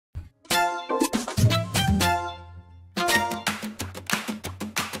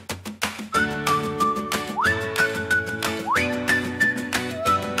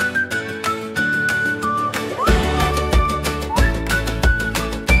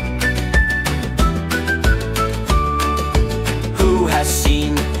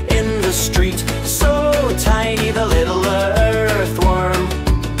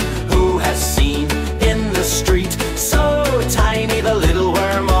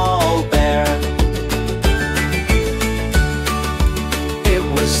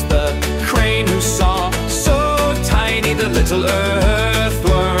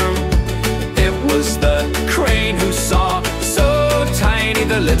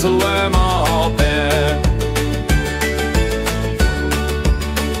little worm all bare.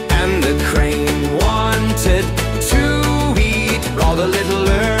 And the crane wanted to eat raw the little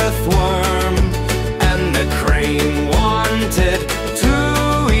earthworm. And the crane wanted to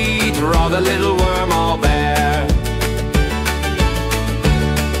eat raw the little worm all bare.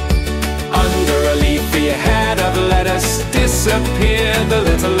 Under a leafy head of lettuce disappeared the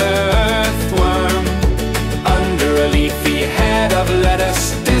little earthworm. Under a leafy head of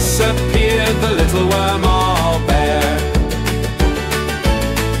lettuce disappeared the little worm all bare.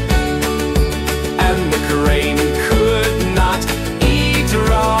 And the crane could not eat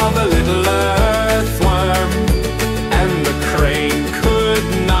raw the little earthworm. And the crane could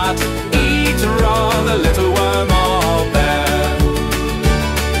not eat raw the little worm all bare.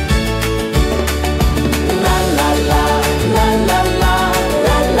 La la la, la la la,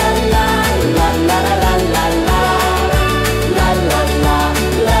 la la la, la la la la la, la la la,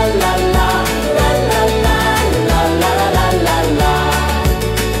 la la la, la la la, la la la.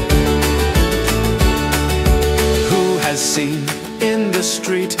 Who has seen in the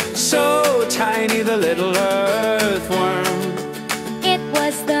street so tiny the little earthworm? It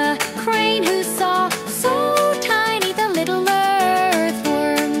was the crane who saw so tiny the little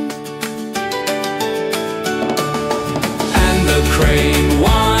earthworm. And the crane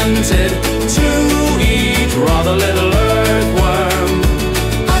wanted to eat raw the little earthworm.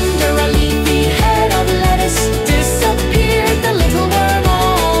 Under a leafy head of lettuce disappeared the little worm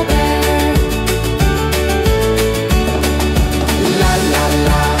all bare. La la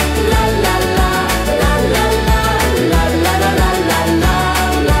la, la la la, la la la, la la la la la la,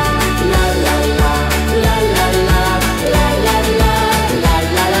 la la la, la la la, la la la, la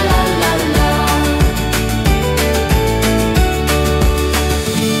la la la la.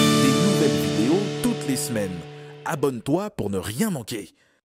 Des nouvelles vidéos toutes les semaines. Abonne-toi pour ne rien manquer.